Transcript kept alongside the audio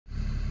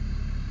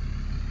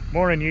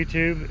Morning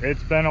YouTube.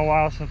 It's been a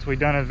while since we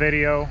done a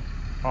video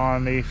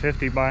on the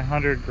 50 by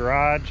 100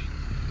 garage.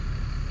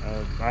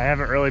 I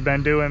haven't really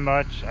been doing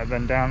much. I've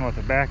been down with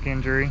a back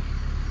injury,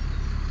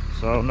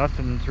 so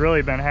nothing's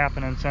really been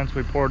happening since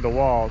we poured the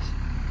walls.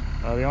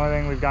 The only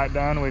thing we've got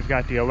done, we've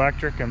got the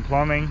electric and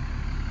plumbing,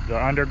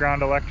 the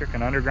underground electric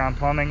and underground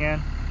plumbing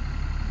in,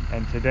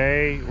 and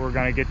today we're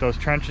going to get those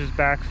trenches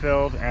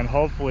backfilled and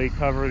hopefully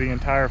cover the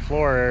entire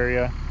floor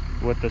area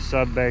with the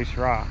sub-base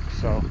rock.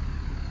 So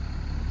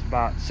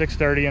about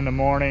 6:30 in the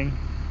morning.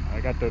 I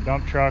got the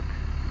dump truck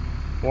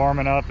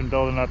warming up and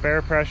building up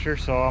air pressure,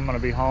 so I'm going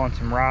to be hauling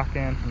some rock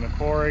in from the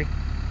quarry.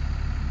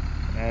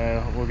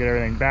 We'll get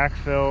everything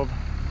backfilled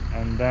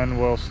and then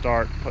we'll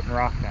start putting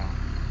rock down.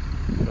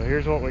 So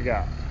here's what we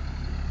got.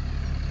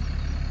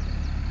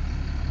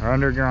 Our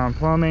underground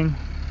plumbing.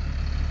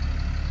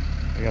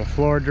 We got a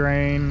floor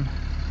drain.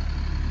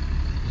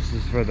 This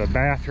is for the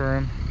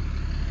bathroom.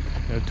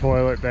 The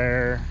toilet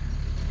there,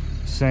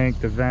 sink,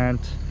 the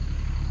vent.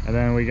 And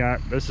then we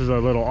got, this is a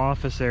little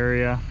office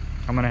area.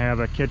 I'm gonna have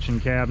a kitchen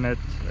cabinet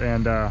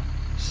and a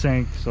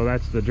sink, so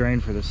that's the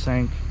drain for the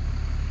sink.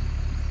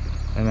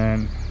 And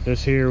then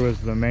this here was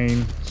the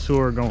main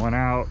sewer going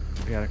out.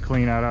 We gotta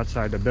clean out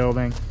outside the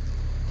building.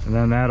 And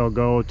then that'll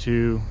go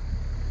to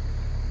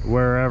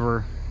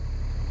wherever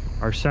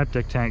our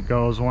septic tank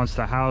goes once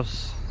the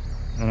house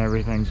and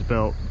everything's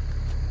built.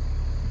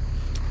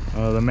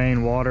 The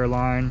main water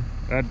line,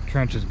 that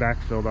trench is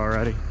backfilled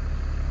already.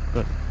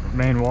 But the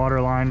main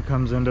water line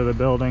comes into the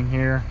building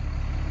here.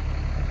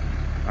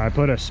 I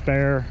put a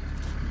spare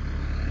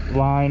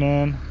line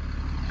in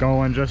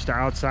going just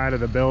outside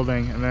of the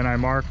building, and then I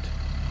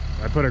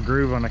put a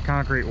groove on the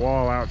concrete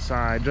wall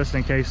outside just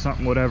in case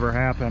something would ever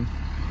happen.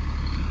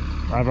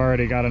 I've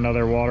already got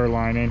another water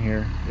line in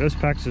here. This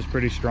PEX is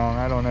pretty strong.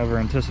 I don't ever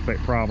anticipate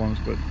problems,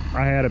 but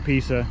I had a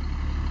piece of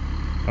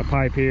a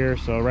pipe here,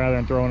 so rather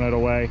than throwing it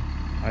away,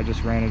 I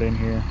just ran it in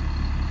here.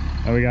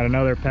 And we got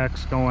another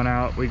PEX going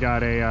out. We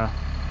got a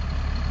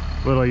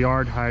little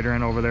yard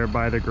hydrant over there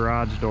by the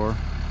garage door.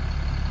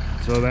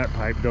 So that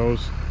pipe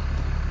goes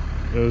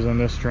in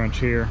this trench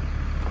here.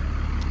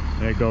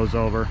 And it goes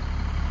over.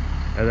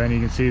 And then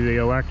you can see the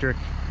electric.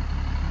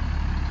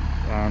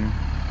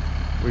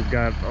 We've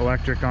got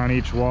electric on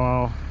each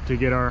wall to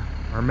get our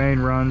main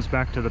runs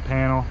back to the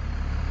panel.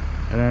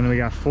 And then we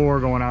got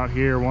 4 going out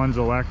here. One's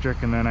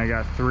electric, and then I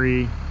got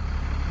 3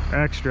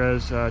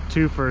 extras,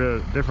 2 for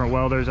the different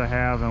welders I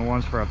have, and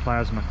one's for a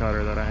plasma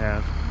cutter that I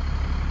have.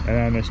 And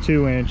then this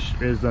 2-inch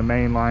is the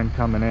main line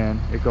coming in.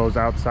 It goes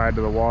outside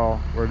to the wall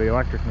where the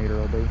electric meter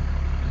will be.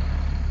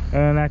 And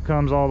then that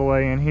comes all the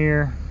way in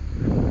here.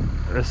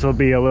 This will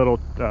be a little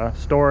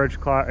storage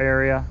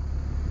area.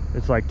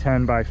 It's like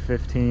 10 by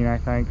 15, I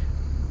think.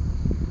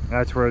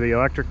 That's where the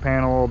electric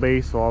panel will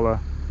be, so all the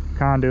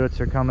conduits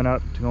are coming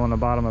up to go on the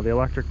bottom of the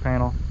electric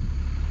panel.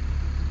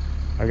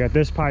 I got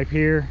this pipe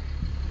here,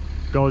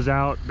 goes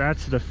out.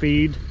 That's the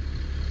feed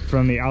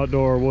from the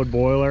outdoor wood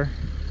boiler.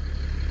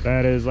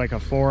 That is like a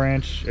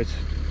 4-inch. It's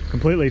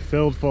completely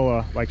filled full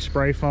of like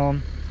spray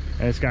foam,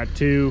 and it's got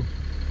 2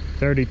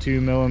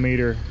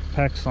 32mm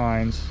PEX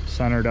lines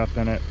centered up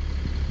in it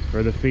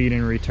for the feed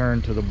and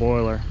return to the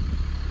boiler.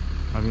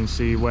 You can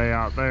see way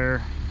out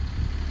there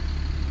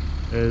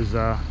is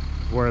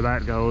where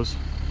that goes.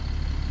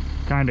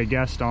 Kind of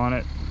guessed on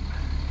it,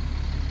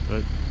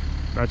 but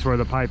that's where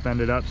the pipe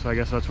ended up, so I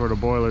guess that's where the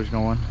boiler's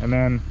going. And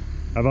then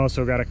I've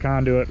also got a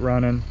conduit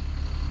running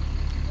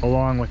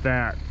along with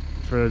that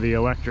for the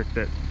electric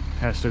that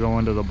has to go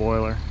into the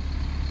boiler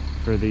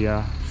for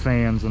the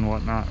fans and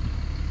whatnot.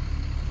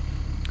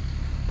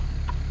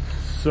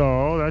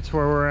 So that's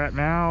where we're at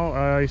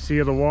now. You see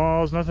the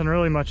walls, nothing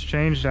really much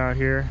changed out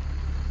here.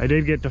 I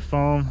did get the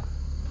foam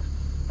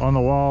on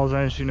the walls.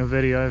 I didn't shoot a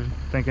video. I didn't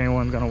think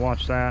anyone's gonna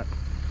watch that.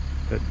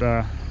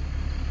 But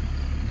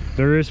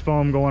there is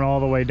foam going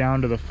all the way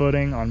down to the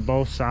footing on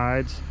both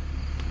sides.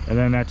 And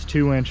then that's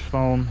 2-inch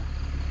foam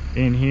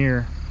in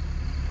here.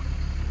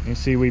 You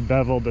see we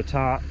beveled the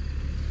top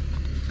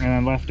and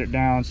then left it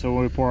down, so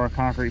when we pour our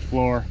concrete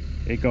floor,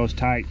 it goes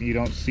tight. You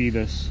don't see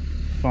this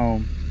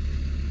foam.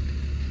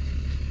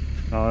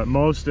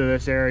 Most of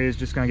this area is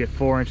just going to get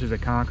 4 inches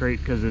of concrete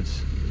because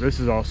this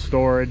is all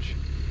storage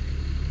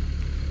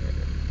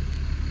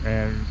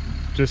and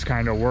just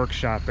kind of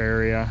workshop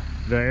area.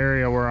 The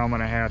area where I'm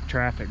going to have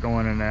traffic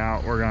going in and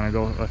out, we're going to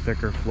go a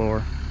thicker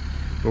floor.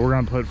 But we're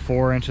going to put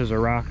 4 inches of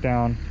rock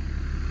down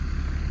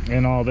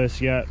in all this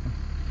yet,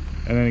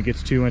 and then it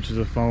gets 2 inches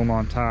of foam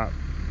on top,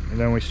 and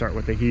then we start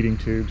with the heating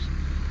tubes.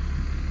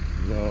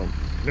 So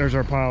there's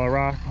our pile of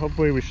rock.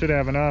 Hopefully we should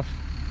have enough.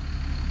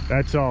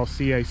 That's all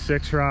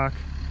CA6 rock,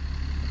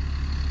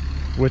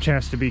 which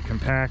has to be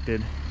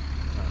compacted.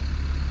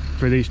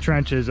 For these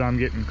trenches, I'm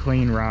getting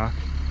clean rock.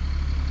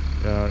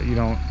 You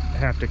don't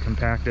have to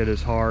compact it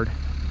as hard.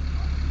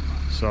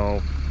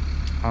 So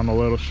I'm a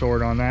little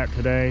short on that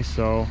today,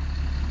 so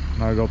I'm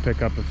gonna go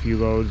pick up a few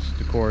loads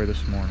to quarry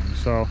this morning.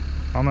 So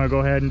I'm gonna go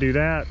ahead and do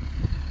that,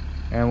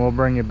 and we'll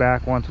bring you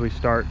back once we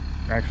start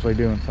actually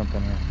doing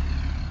something here.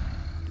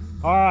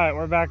 All right,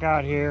 we're back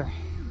out here.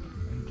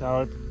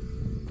 tell it's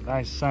a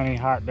nice sunny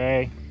hot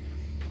day.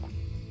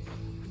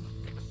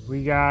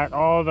 We got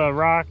all the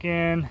rock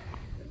in,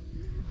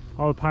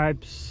 all the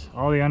pipes,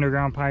 all the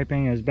underground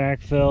piping is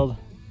backfilled,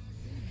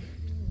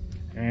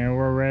 and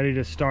we're ready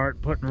to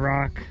start putting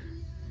rock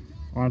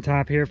on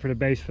top here for the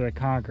base for the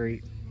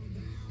concrete.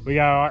 We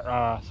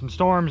got some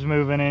storms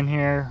moving in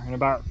here. In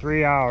about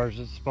 3 hours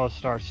it's supposed to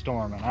start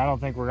storming. I don't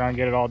think we're gonna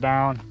get it all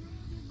down.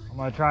 I'm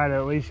gonna try to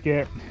at least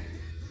get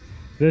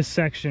this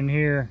section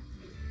here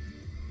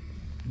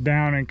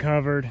down and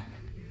covered.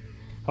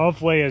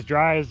 Hopefully, as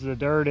dry as the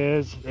dirt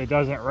is, it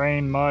doesn't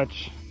rain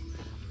much,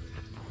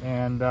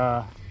 and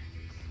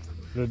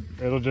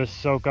it'll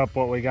just soak up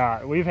what we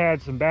got. We've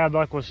had some bad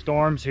luck with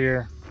storms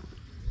here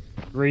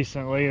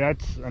recently.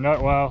 That's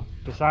another, well,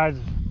 besides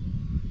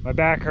my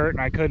back hurt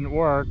and I couldn't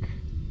work,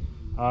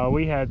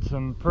 we had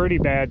some pretty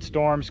bad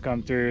storms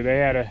come through. They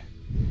had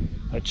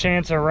a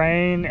chance of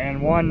rain,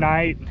 and one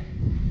night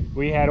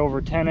we had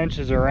over 10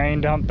 inches of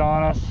rain dumped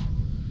on us.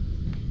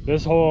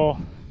 This whole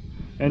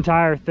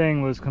entire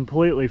thing was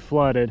completely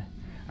flooded.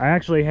 I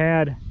actually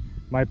had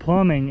my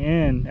plumbing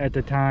in at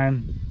the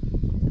time,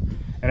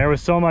 and there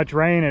was so much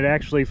rain it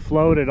actually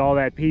floated all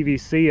that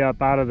PVC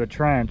up out of the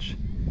trench.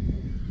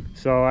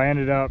 So I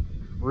ended up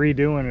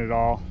redoing it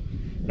all.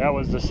 That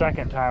was the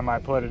second time I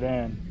put it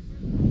in.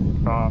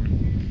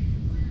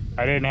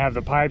 I didn't have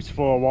the pipes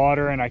full of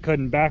water, and I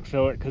couldn't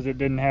backfill it because it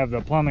didn't have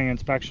the plumbing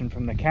inspection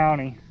from the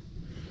county.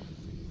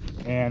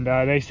 And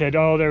they said,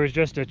 oh, there was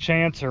just a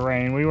chance of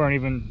rain. We weren't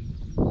even,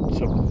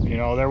 so, you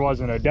know, there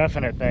wasn't a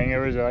definite thing.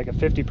 There was like a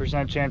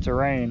 50% chance of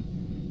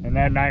rain. And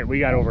that night we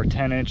got over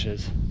 10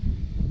 inches,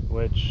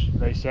 which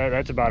they said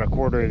that's about a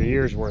quarter of the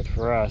year's worth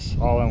for us,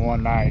 all in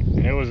one night.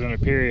 And it was in a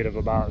period of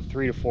about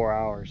 3 to 4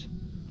 hours.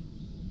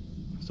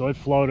 So it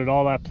floated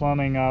all that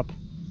plumbing up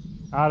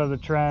out of the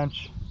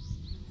trench.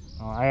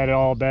 I had it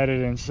all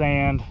bedded in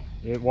sand.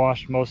 It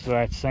washed most of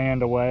that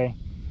sand away.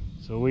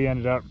 So we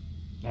ended up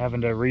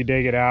having to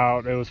redig it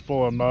out. It was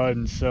full of mud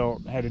and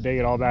silt. Had to dig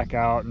it all back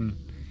out and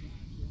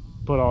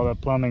put all the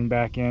plumbing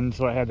back in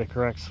so it had the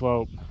correct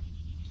slope.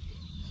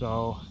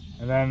 So,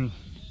 and then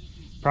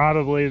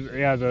probably,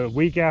 yeah, the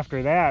week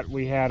after that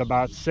we had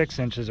about 6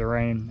 inches of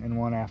rain in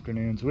one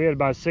afternoon. So we had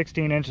about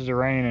 16 inches of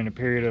rain in a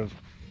period of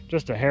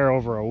just a hair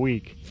over a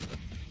week.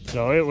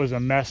 So it was a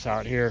mess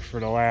out here for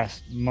the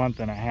last month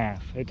and a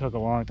half. It took a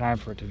long time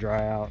for it to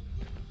dry out.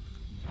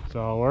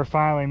 So we're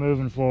finally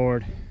moving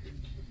forward.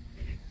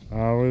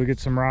 We'll get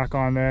some rock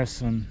on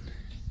this and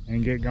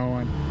get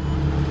going.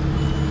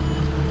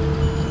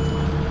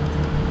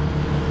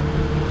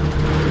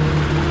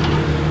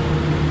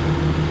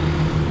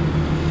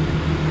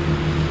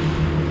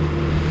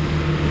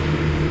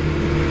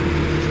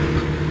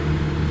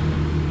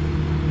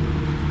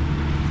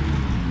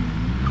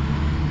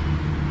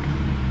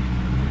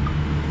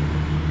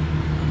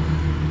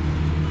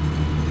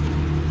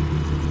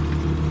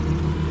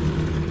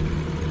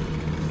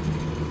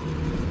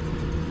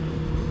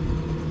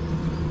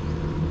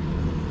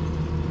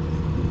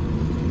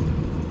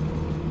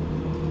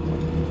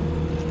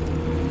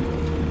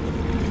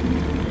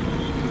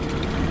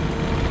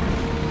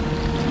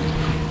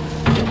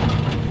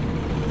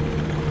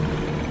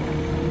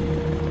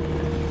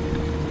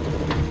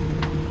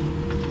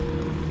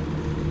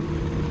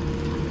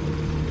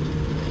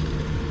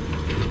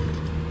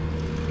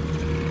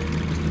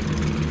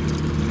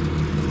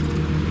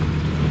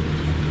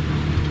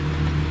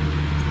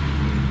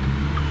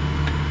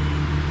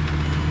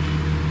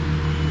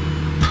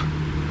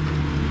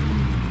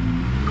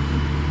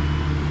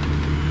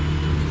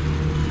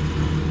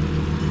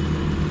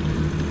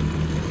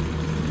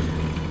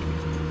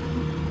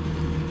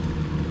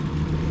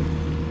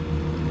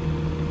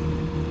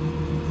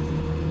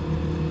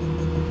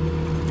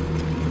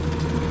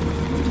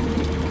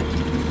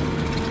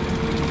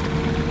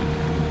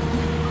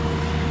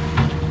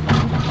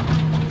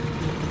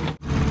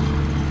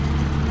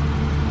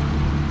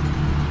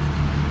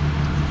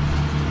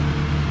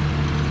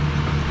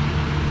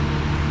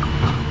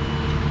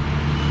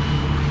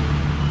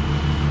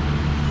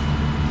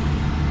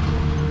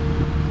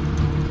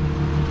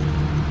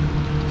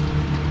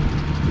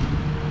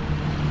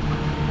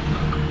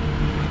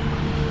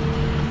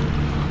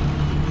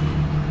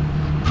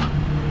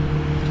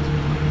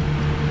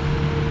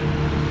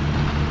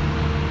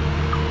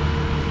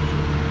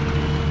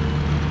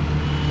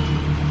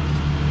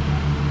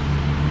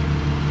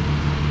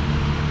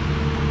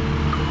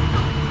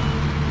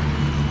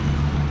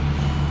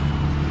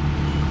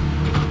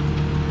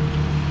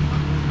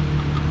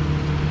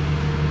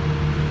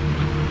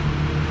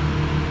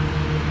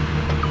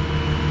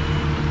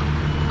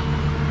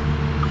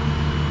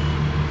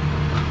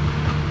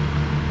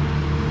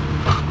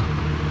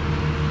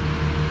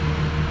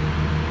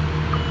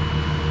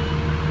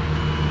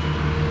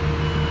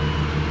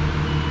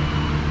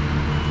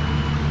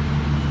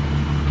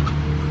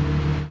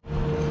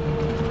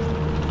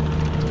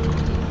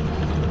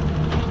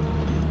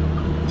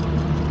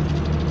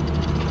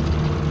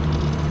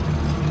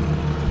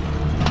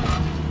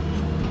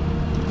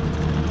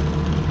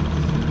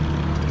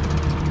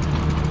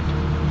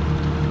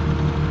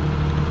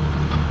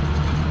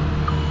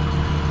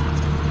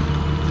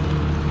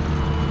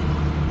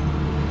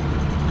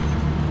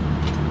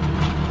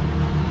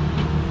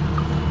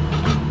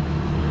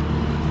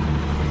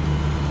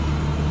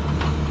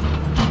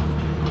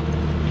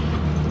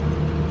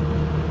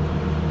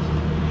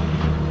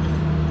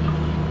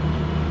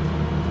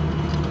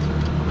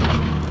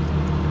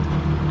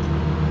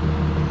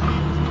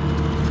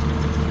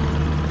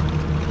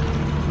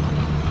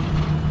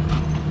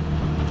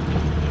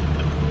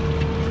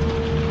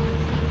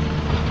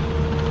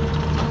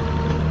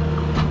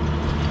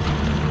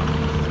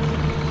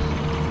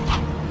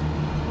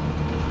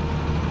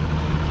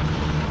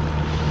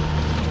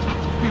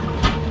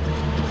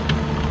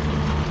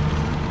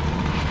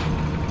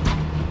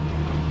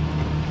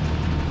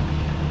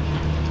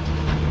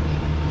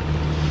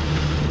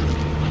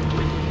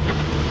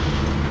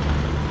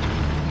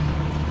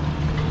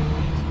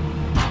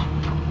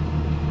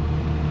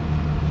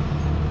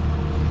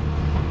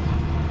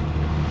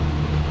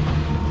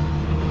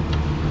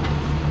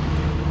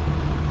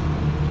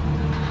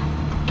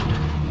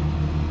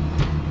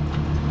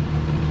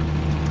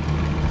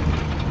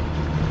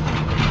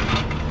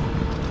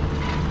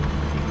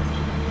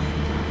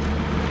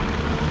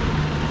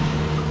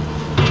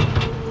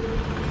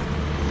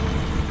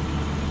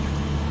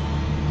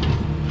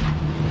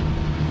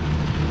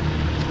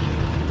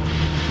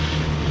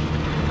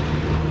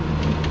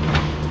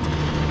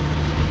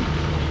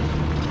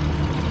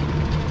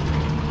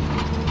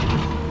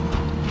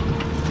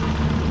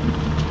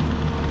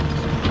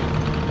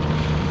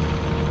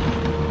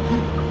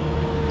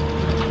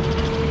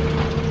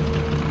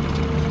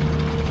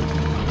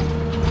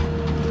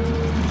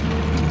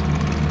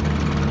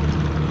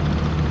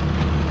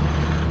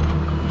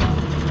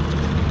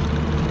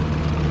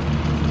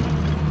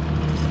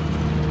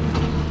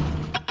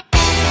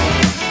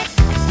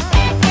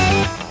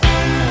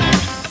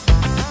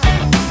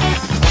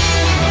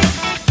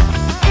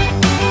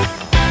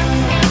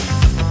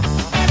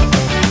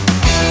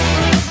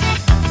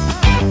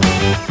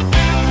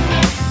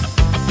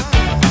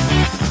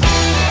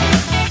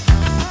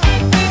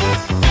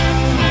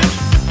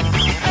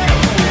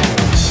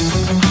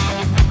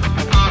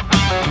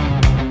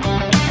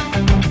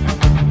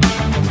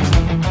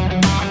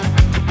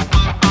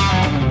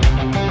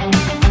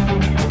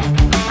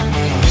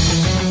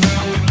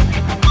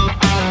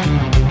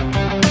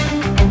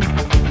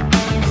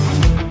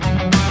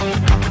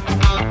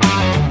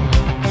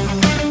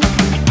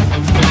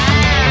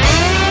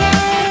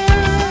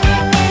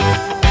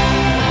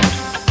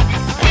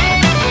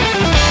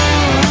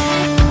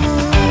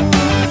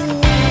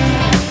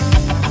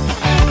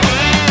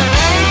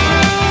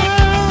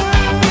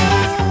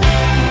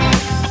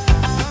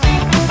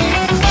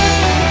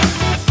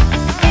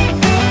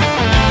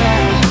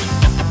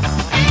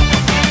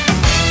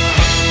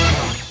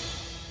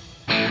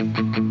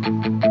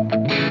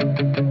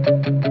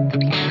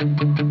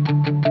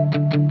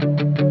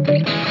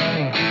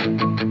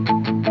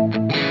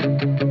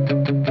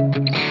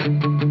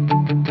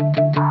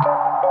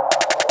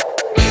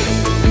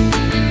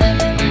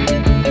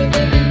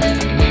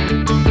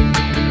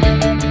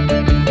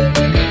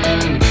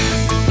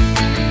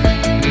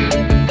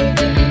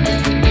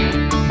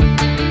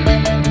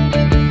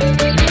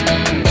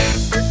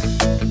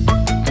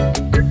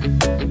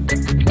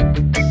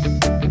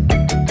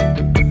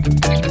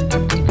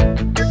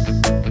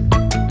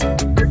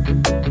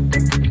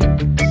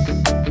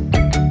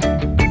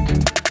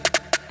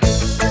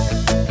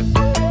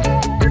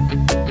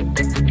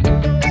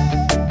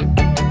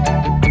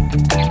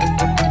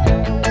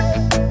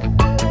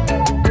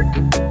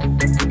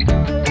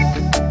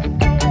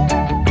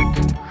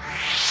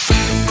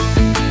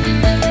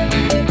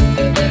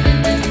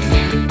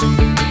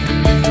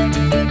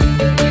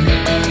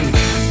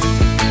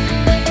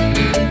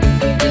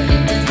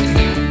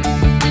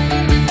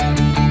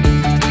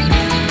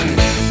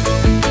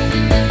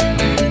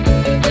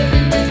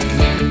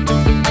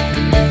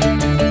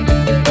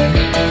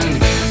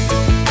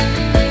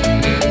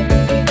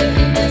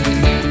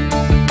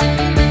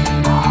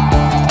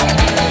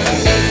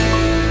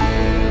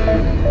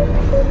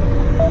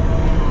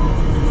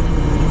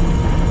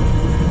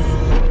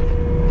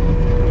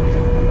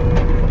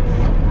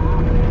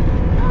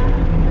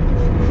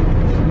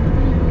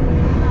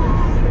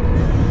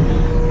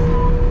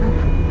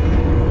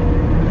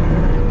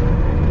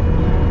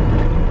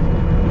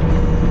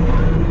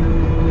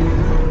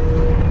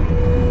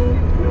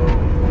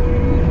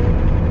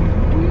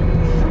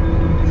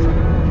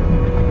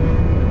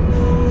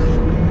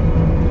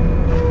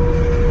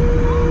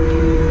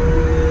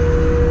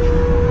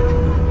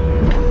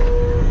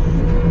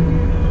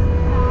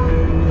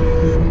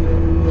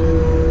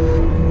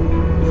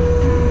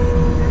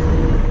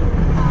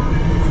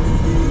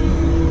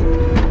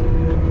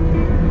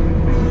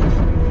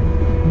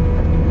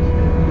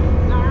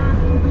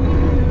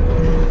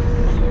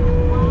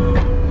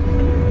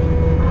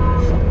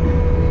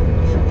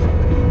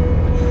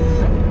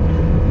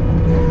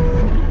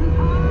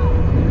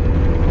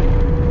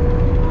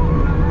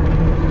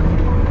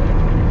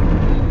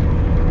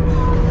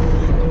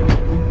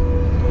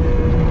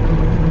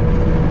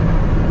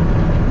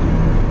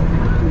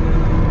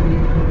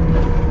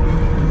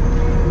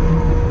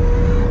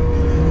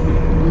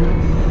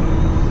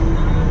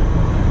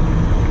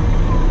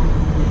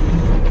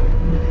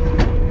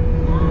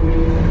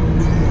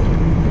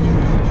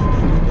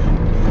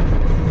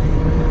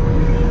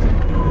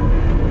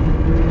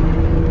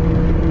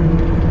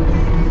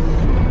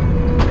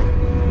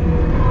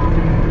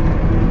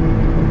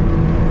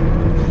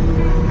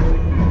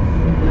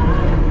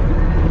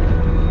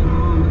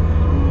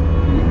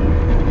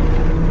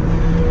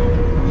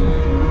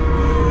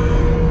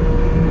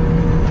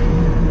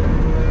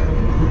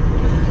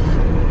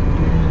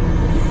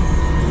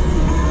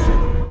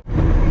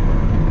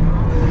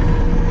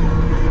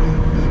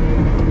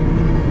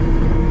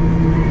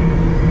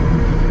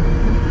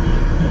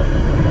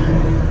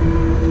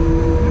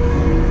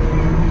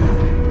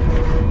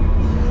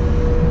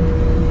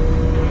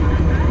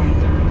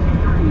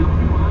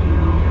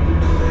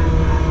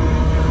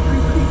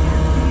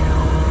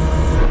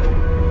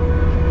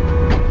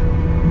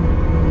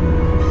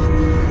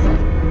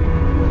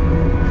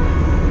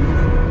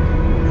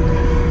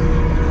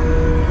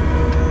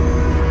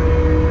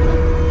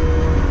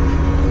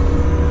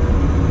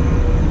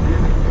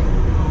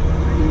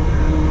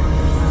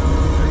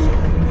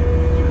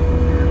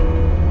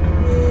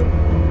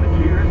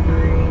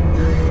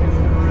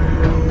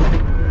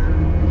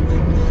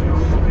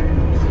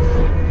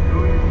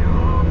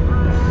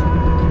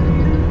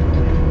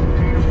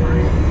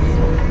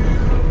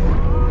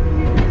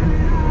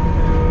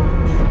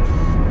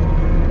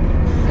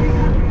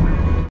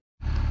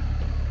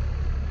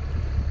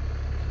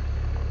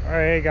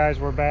 Okay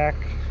guys, we're back.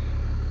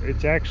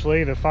 It's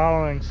actually the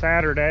following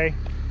Saturday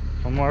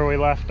from where we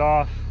left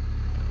off.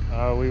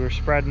 We were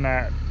spreading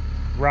that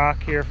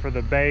rock here for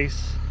the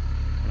base,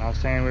 and I was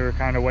saying we were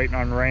kind of waiting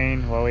on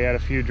rain. Well, we had a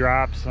few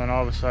drops, and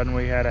all of a sudden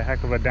we had a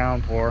heck of a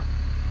downpour,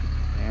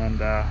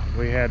 and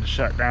we had to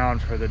shut down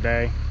for the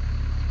day.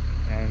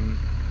 And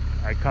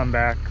I come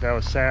back, that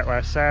was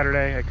last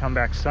Saturday. I come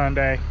back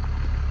Sunday,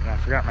 and I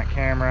forgot my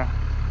camera,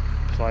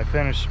 so I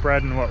finished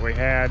spreading what we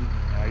had.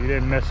 You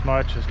didn't miss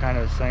much. It's kind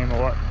of the same as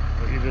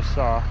what you just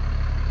saw,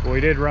 but we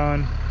did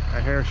run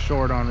a hair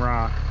short on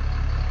rock.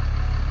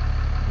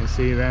 You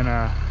see, then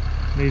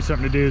need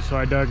something to do, so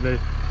I dug the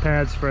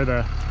pads for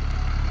the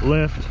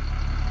lift.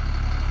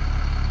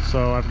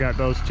 So I've got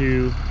those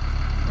two,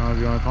 I don't know if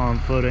you want to call them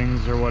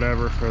footings or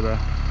whatever, for the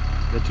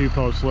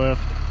 2-post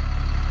lift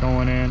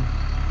going in.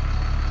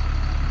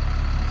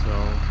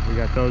 So we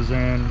got those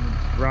in,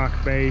 rock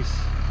base.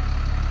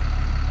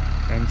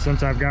 And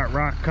since I've got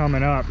rock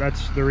coming up,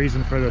 that's the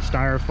reason for the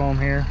styrofoam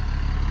here,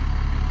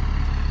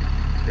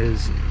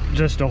 is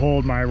just to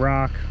hold my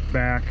rock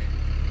back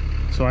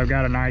so I've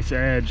got a nice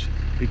edge.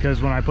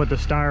 Because when I put the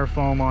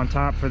styrofoam on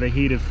top for the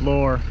heated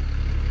floor,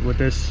 with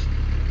this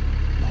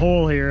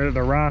hole here,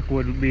 the rock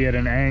would be at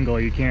an angle.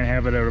 You can't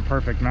have it at a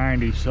perfect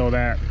 90, so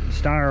that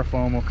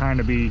styrofoam will kind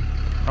of be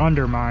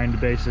undermined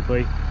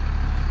basically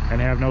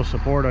and have no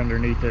support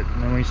underneath it.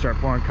 And then when you start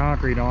pouring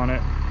concrete on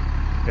it,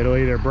 it'll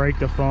either break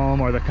the foam,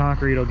 or the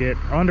concrete will get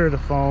under the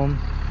foam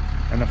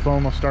and the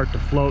foam will start to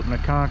float in the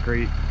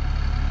concrete,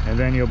 and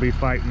then you'll be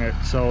fighting it.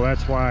 So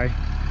that's why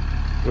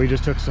we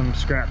just took some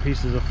scrap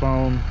pieces of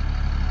foam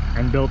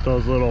and built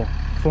those little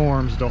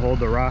forms to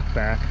hold the rock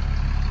back.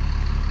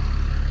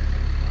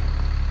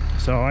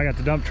 So I got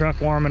the dump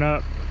truck warming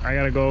up. I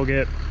gotta go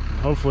get,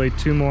 hopefully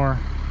 2 more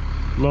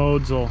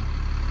loads will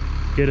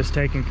get us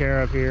taken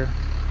care of here.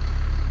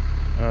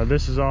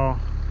 This is all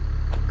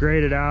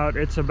graded out.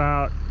 It's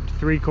about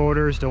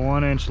 3/4 to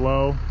 1 inch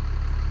low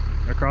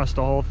across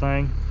the whole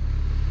thing.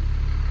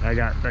 I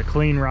got the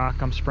clean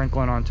rock I'm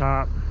sprinkling on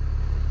top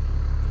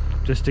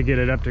just to get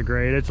it up to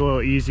grade. It's a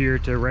little easier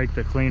to rake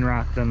the clean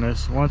rock than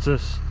this. Once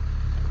this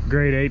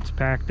grade 8's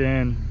packed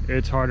in,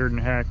 it's harder than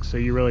heck, so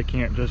you really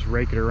can't just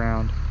rake it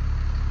around.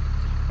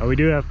 We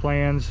do have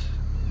plans.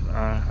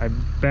 I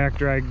back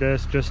dragged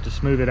this just to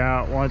smooth it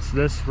out. Once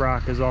this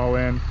rock is all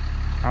in,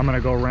 I'm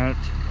gonna go rent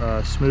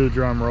a smooth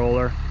drum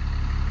roller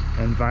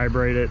and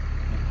vibrate it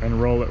and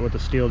roll it with a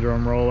steel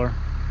drum roller,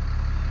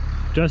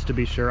 just to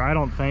be sure. I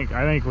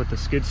think with the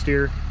skid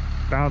steer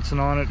bouncing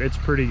on it, it's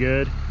pretty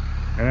good.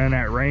 And then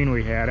that rain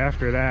we had,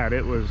 after that,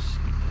 it was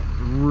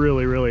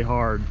really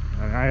hard.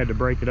 I had to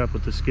break it up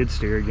with the skid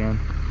steer again.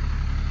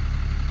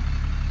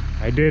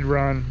 I did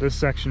run this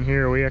section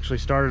here. We actually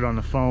started on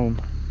the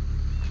foam.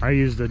 I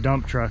used the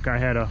dump truck. I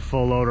had a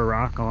full load of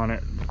rock on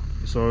it,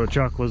 so the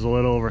truck was a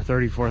little over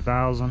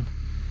 34,000,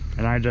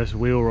 and I just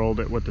wheel rolled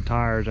it with the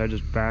tires. I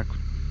just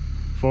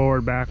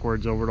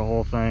backwards over the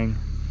whole thing,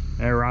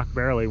 and the rock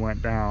barely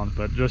went down,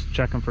 but just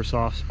checking for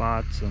soft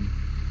spots and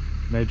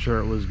made sure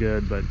it was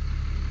good. But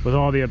with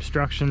all the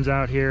obstructions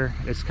out here,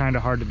 it's kind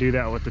of hard to do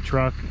that with the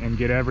truck and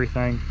get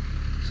everything,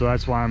 so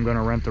that's why I'm going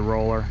to rent the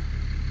roller,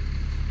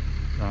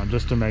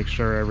 just to make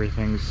sure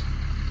everything's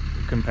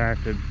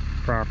compacted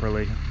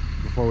properly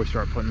before we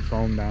start putting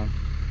foam down.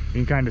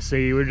 You can kind of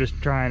see we're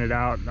just trying it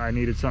out. I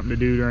needed something to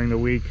do during the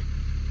week,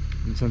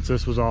 and since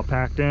this was all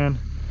packed in,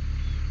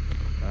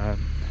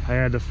 I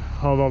had to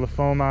hold all the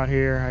foam out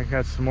here. I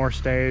got some more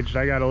staged.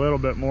 I got a little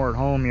bit more at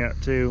home yet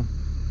too,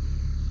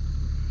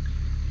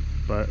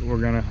 but we're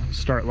gonna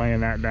start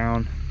laying that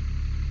down.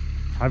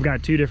 I've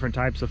got 2 different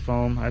types of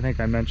foam. I think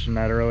I mentioned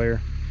that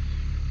earlier.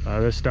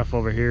 This stuff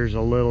over here is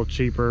a little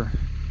cheaper.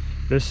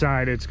 This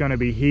side, it's gonna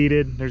be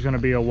heated. There's gonna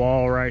be a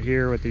wall right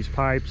here with these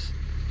pipes.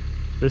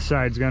 This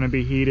side's gonna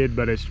be heated,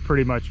 but it's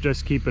pretty much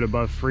just keep it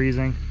above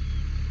freezing.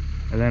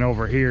 And then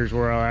over here is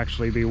where I'll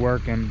actually be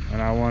working,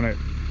 and I want it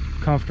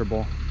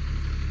comfortable.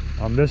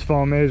 This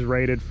foam is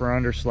rated for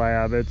under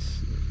slab.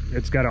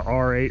 It's got an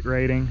R8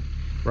 rating,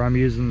 where I'm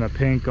using the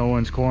pink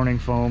Owens Corning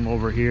foam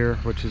over here,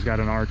 which has got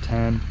an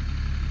R10.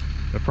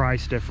 The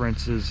price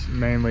difference is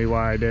mainly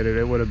why I did it.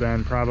 It would have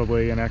been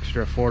probably an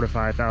extra $4,000 to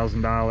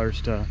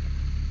 $5,000 to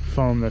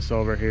foam this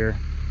over here.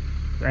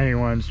 If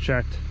anyone's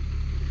checked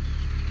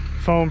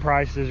foam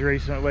prices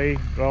recently,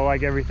 well,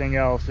 like everything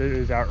else, it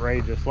is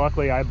outrageous.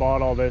 Luckily, I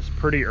bought all this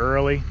pretty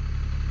early.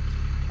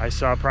 I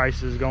saw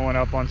prices going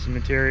up on some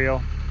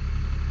material,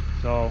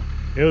 so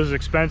it was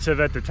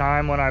expensive at the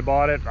time when I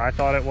bought it. I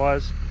thought it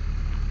was,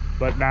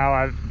 but now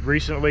I've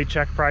recently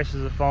checked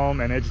prices of foam,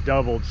 and it's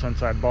doubled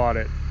since I bought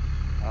it.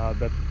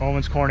 The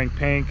Owens Corning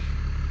pink,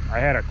 I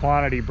had a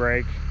quantity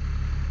break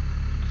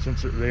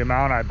since the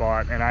amount I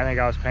bought, and I think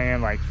I was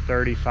paying like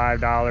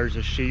 $35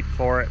 a sheet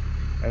for it.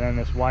 And then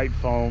this white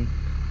foam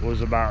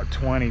was about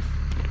 $23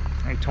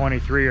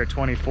 or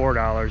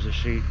 $24 a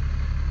sheet.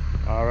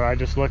 I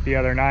just looked the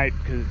other night,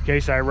 because in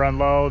case I run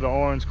low, the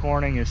Owens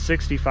Corning is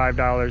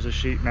 $65 a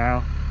sheet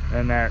now,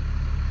 and that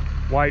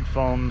white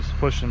foam's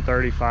pushing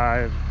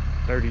 35.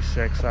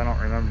 36. I don't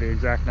remember the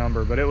exact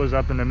number, but it was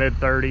up in the mid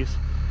 30s.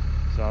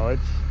 So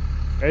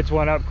it's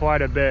went up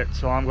quite a bit.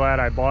 So I'm glad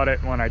I bought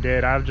it when I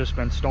did. I've just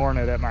been storing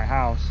it at my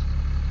house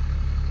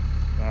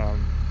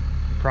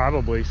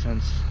probably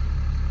since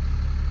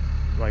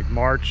like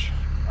March,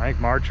 I think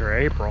March or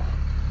April.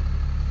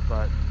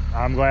 But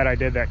I'm glad I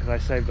did that because I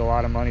saved a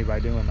lot of money by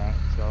doing that.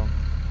 So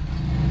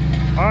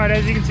all right,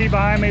 as you can see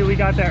behind me, we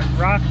got that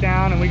rock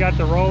down and we got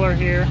the roller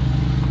here.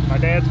 My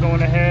dad's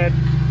going ahead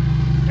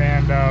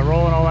and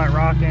rolling all that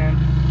rock in.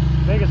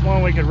 I think it's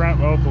one we could rent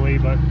locally,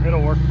 but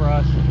it'll work for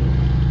us.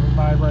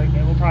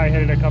 We'll probably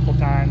hit it a couple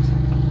times.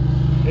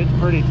 It's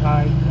pretty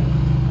tight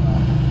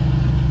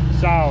and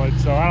solid,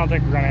 so I don't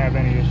think we're gonna have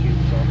any issues.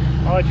 So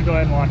I'll let you go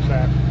ahead and watch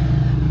that.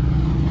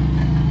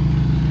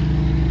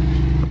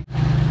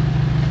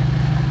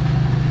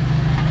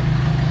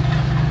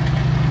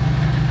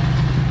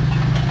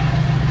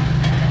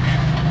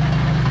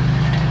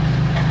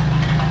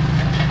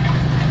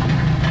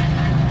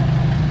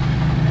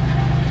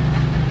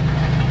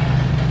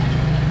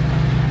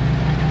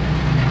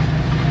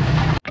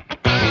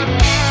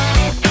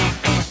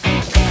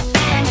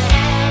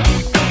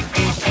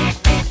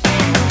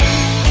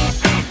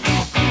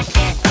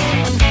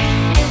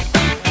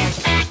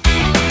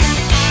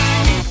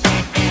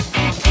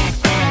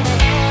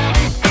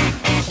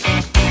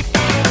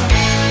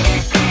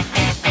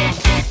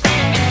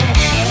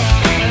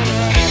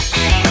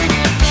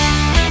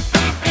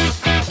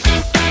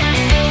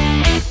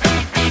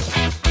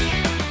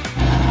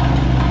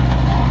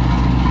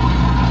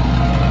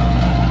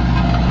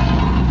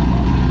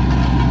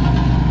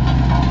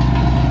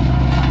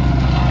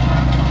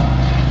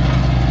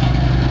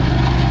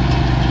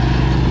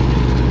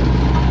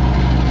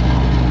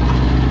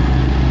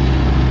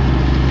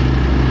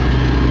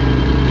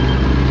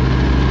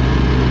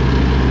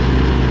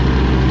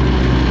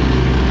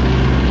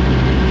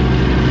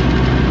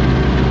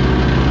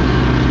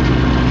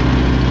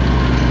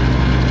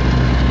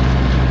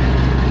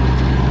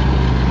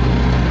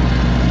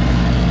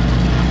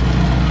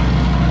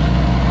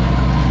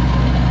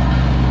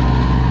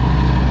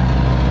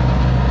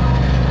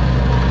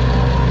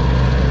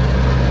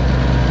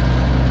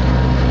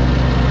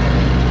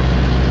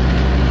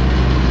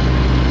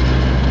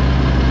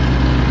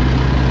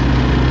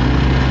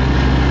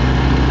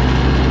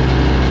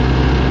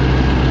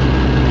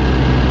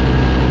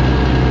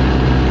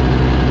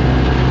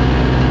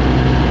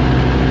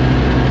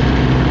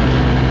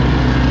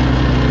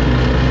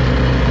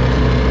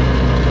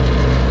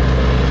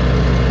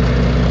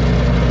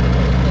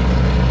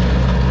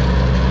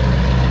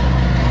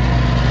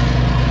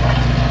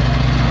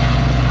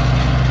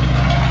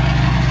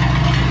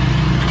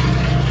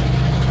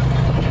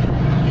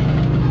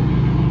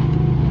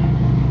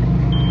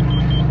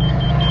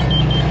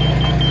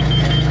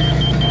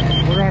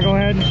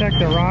 Check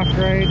the rock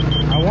grade.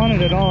 I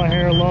wanted it all a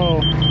hair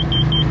low.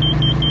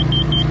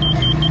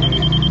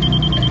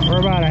 We're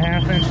about a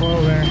 ½ inch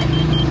low there.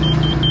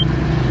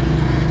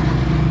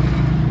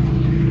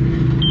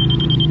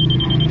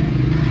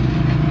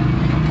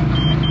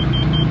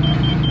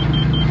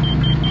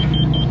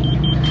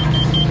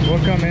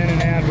 We'll come in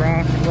and add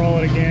rock, roll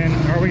it again,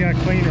 or we got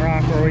clean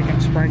rock where we can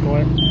sprinkle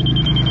it.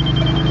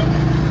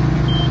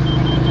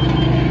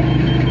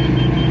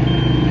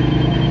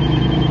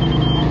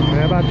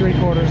 About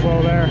 3/4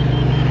 low there.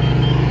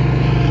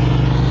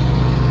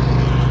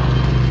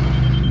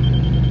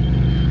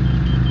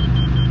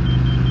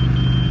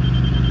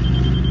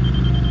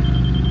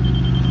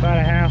 About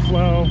a half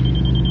low.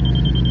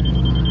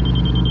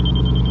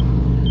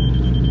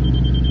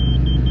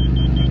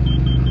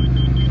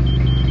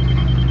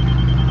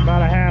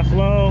 About a half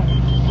low.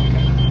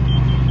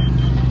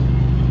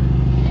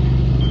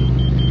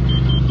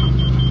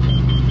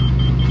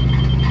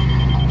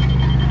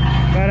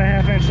 About a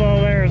 ½ inch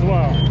low there as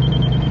well.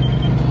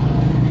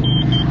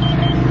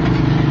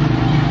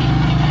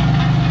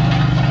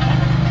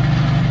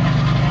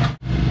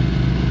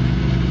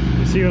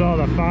 See, with all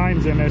the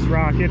fines in this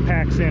rock, it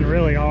packs in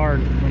really hard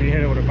when you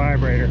hit it with a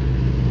vibrator.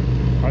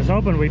 I was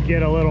hoping we'd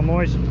get a little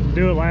moist,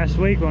 do it last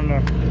week when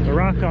the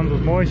rock comes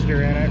with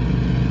moisture in it.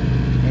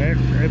 And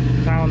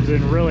it pounds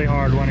in really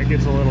hard when it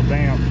gets a little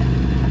damp.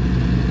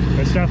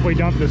 The stuff we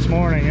dumped this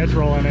morning, it's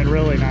rolling in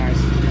really nice.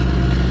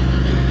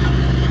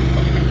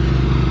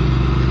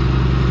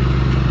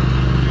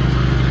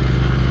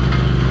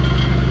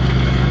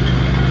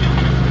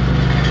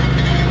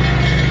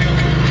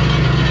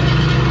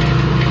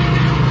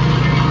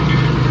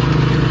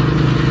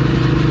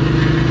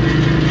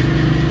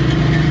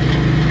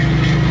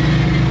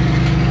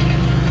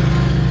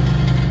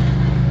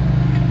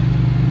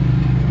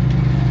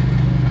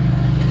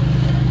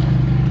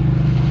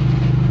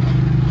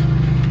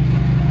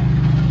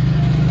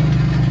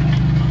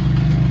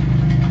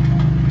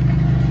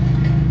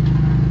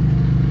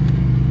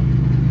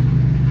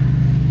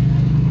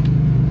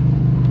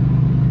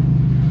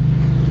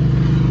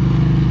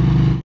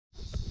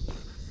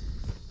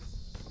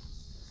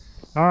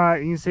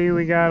 Alright, you can see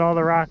we got all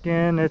the rock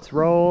in. It's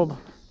rolled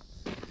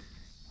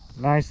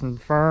nice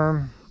and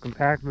firm,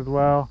 compacted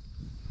well.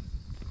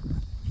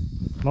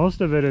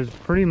 most of it is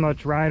pretty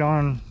much right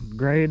on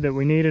grade that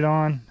we need it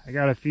on. I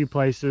got a few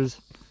places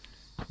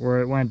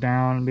where it went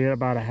down, be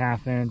about a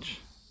 1/2 inch.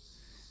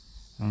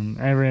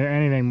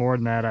 Anything more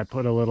than that, I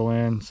put a little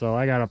in. So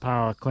I got a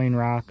pile of clean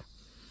rock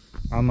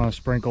I'm gonna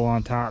sprinkle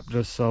on top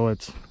just so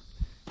it's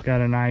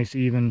got a nice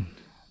even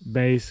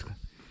base.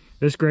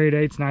 This grade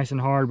 8's nice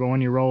and hard, but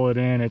when you roll it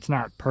in, it's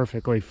not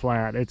perfectly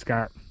flat. It's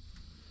got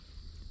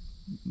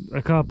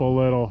a couple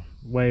little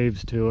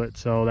waves to it,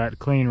 so that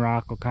clean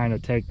rock will kind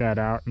of take that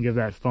out and give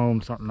that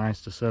foam something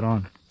nice to sit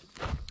on.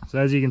 So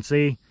as you can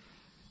see,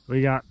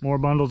 we got more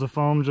bundles of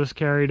foam just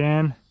carried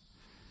in.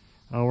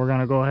 We're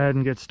gonna go ahead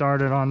and get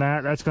started on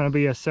that. That's gonna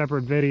be a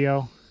separate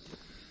video.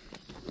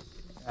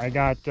 I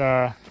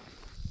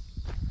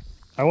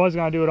was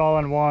gonna do it all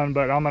in one,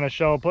 but I'm gonna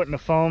show putting the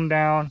foam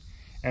down,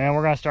 and then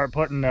we're gonna start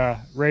putting the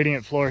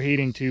radiant floor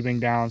heating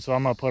tubing down. So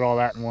I'm gonna put all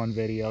that in one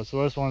video.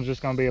 So this one's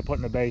just gonna be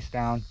putting the base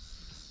down.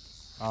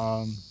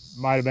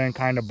 Might have been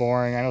kind of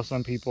boring. I know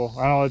some people,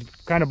 I know it's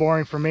kind of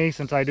boring for me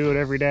since I do it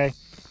every day.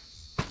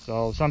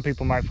 So some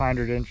people might find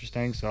it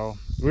interesting. So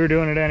we were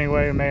doing it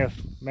anyway. May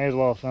as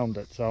well have filmed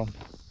it. So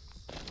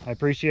I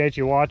appreciate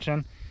you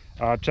watching.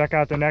 Check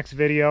out the next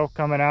video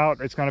coming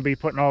out. It's going to be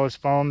putting all this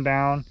foam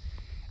down,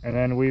 and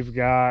then we've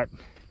got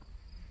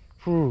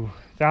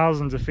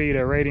thousands of feet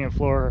of radiant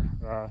floor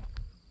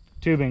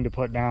tubing to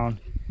put down.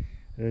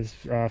 There's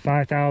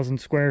 5,000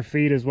 square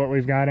feet is what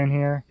we've got in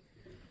here,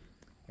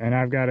 and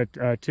I've got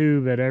a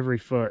tube at every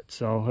foot,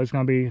 so it's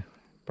going to be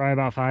probably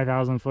about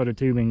 5,000 foot of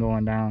tubing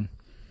going down.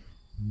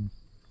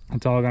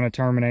 It's all going to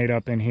terminate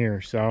up in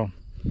here, so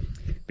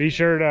be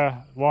sure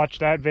to watch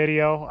that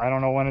video. I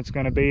don't know when it's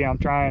going to be. I'm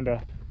trying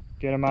to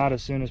get them out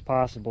as soon as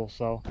possible.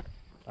 So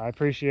I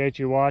appreciate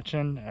you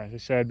watching. As I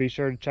said, be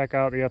sure to check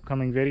out the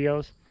upcoming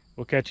videos.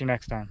 We'll catch you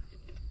next time.